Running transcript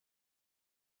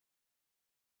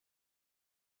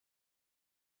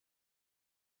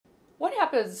What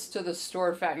happens to the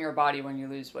stored fat in your body when you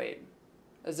lose weight?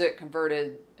 Is it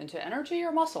converted into energy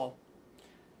or muscle?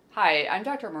 Hi, I'm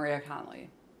Dr. Maria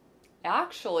Conley.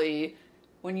 Actually,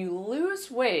 when you lose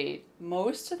weight,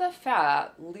 most of the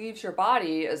fat leaves your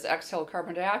body as exhaled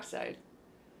carbon dioxide.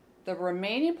 The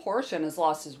remaining portion is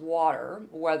lost as water,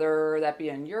 whether that be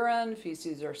in urine,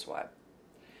 feces, or sweat.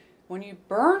 When you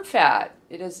burn fat,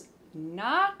 it is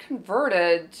not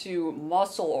converted to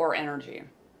muscle or energy.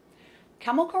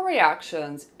 Chemical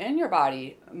reactions in your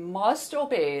body must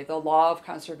obey the law of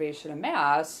conservation of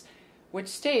mass, which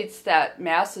states that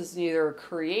mass is neither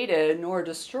created nor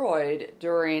destroyed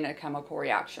during a chemical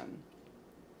reaction.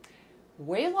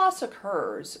 Weight loss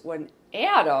occurs when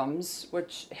atoms,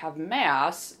 which have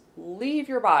mass, leave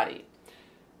your body.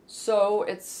 So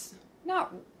it's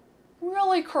not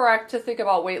really correct to think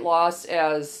about weight loss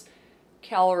as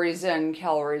calories in,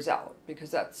 calories out,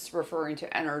 because that's referring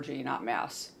to energy, not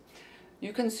mass.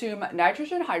 You consume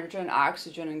nitrogen, hydrogen,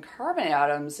 oxygen, and carbon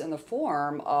atoms in the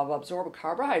form of absorbed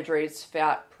carbohydrates,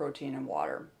 fat, protein, and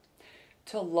water.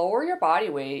 To lower your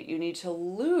body weight, you need to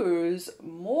lose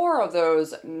more of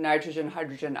those nitrogen,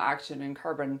 hydrogen, oxygen, and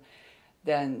carbon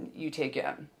than you take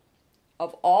in.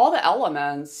 Of all the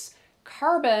elements,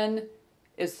 carbon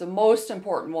is the most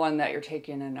important one that you're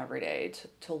taking in every day.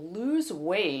 To lose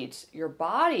weight, your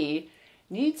body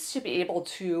needs to be able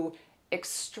to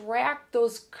extract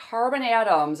those carbon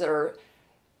atoms that are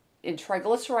in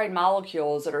triglyceride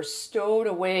molecules that are stowed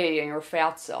away in your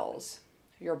fat cells.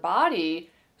 Your body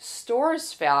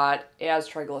stores fat as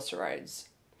triglycerides.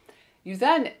 You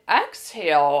then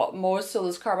exhale most of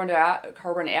those carbon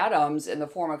atoms in the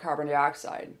form of carbon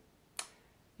dioxide.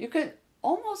 You could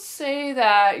almost say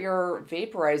that you're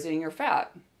vaporizing your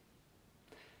fat.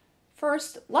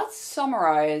 First, let's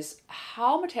summarize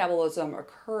how metabolism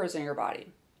occurs in your body.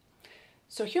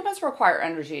 So humans require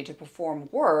energy to perform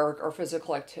work or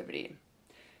physical activity.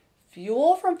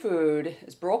 Fuel from food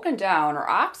is broken down or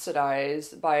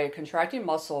oxidized by contracting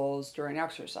muscles during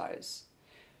exercise.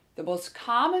 The most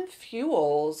common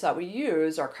fuels that we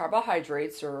use are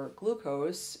carbohydrates or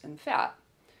glucose and fat.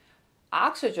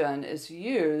 Oxygen is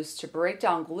used to break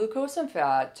down glucose and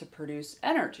fat to produce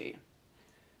energy.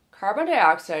 Carbon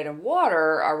dioxide and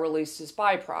water are released as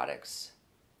byproducts.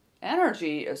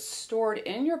 Energy is stored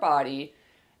in your body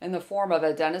in the form of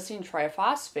adenosine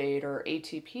triphosphate, or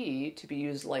ATP, to be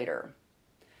used later.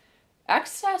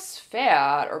 Excess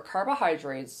fat or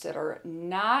carbohydrates that are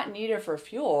not needed for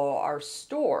fuel are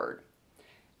stored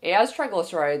as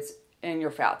triglycerides in your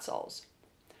fat cells.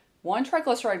 One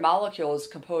triglyceride molecule is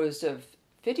composed of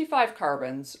 55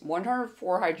 carbons,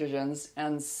 104 hydrogens,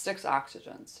 and 6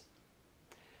 oxygens.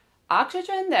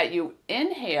 Oxygen that you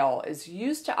inhale is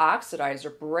used to oxidize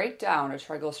or break down a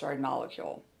triglyceride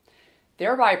molecule,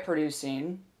 thereby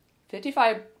producing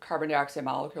 55 carbon dioxide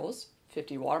molecules,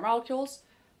 50 water molecules,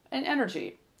 and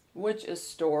energy, which is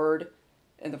stored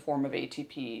in the form of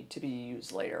ATP to be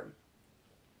used later.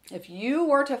 If you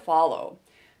were to follow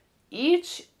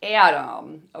each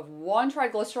atom of one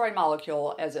triglyceride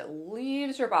molecule as it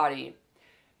leaves your body,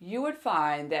 you would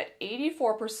find that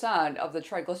 84% of the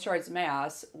triglycerides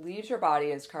mass leaves your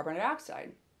body as carbon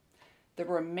dioxide. The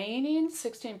remaining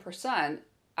 16%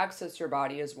 exits your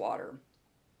body as water.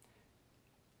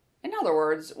 In other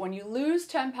words, when you lose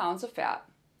 10 pounds of fat,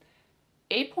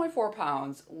 8.4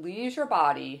 pounds leaves your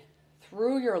body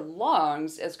through your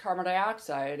lungs as carbon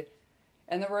dioxide,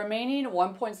 and the remaining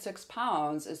 1.6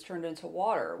 pounds is turned into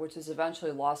water, which is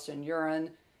eventually lost in urine,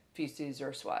 feces,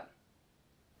 or sweat.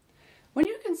 When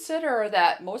you consider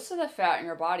that most of the fat in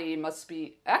your body must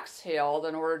be exhaled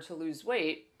in order to lose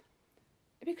weight,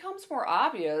 it becomes more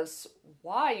obvious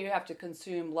why you have to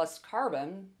consume less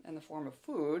carbon in the form of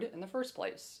food in the first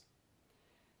place.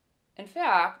 In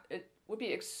fact, it would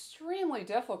be extremely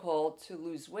difficult to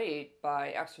lose weight by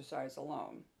exercise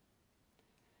alone.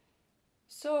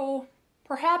 So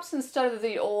perhaps instead of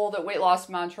the old weight loss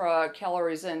mantra,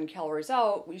 calories in, calories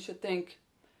out, we should think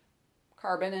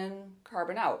carbon in,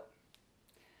 carbon out.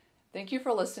 Thank you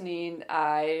for listening.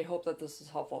 I hope that this is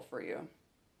helpful for you.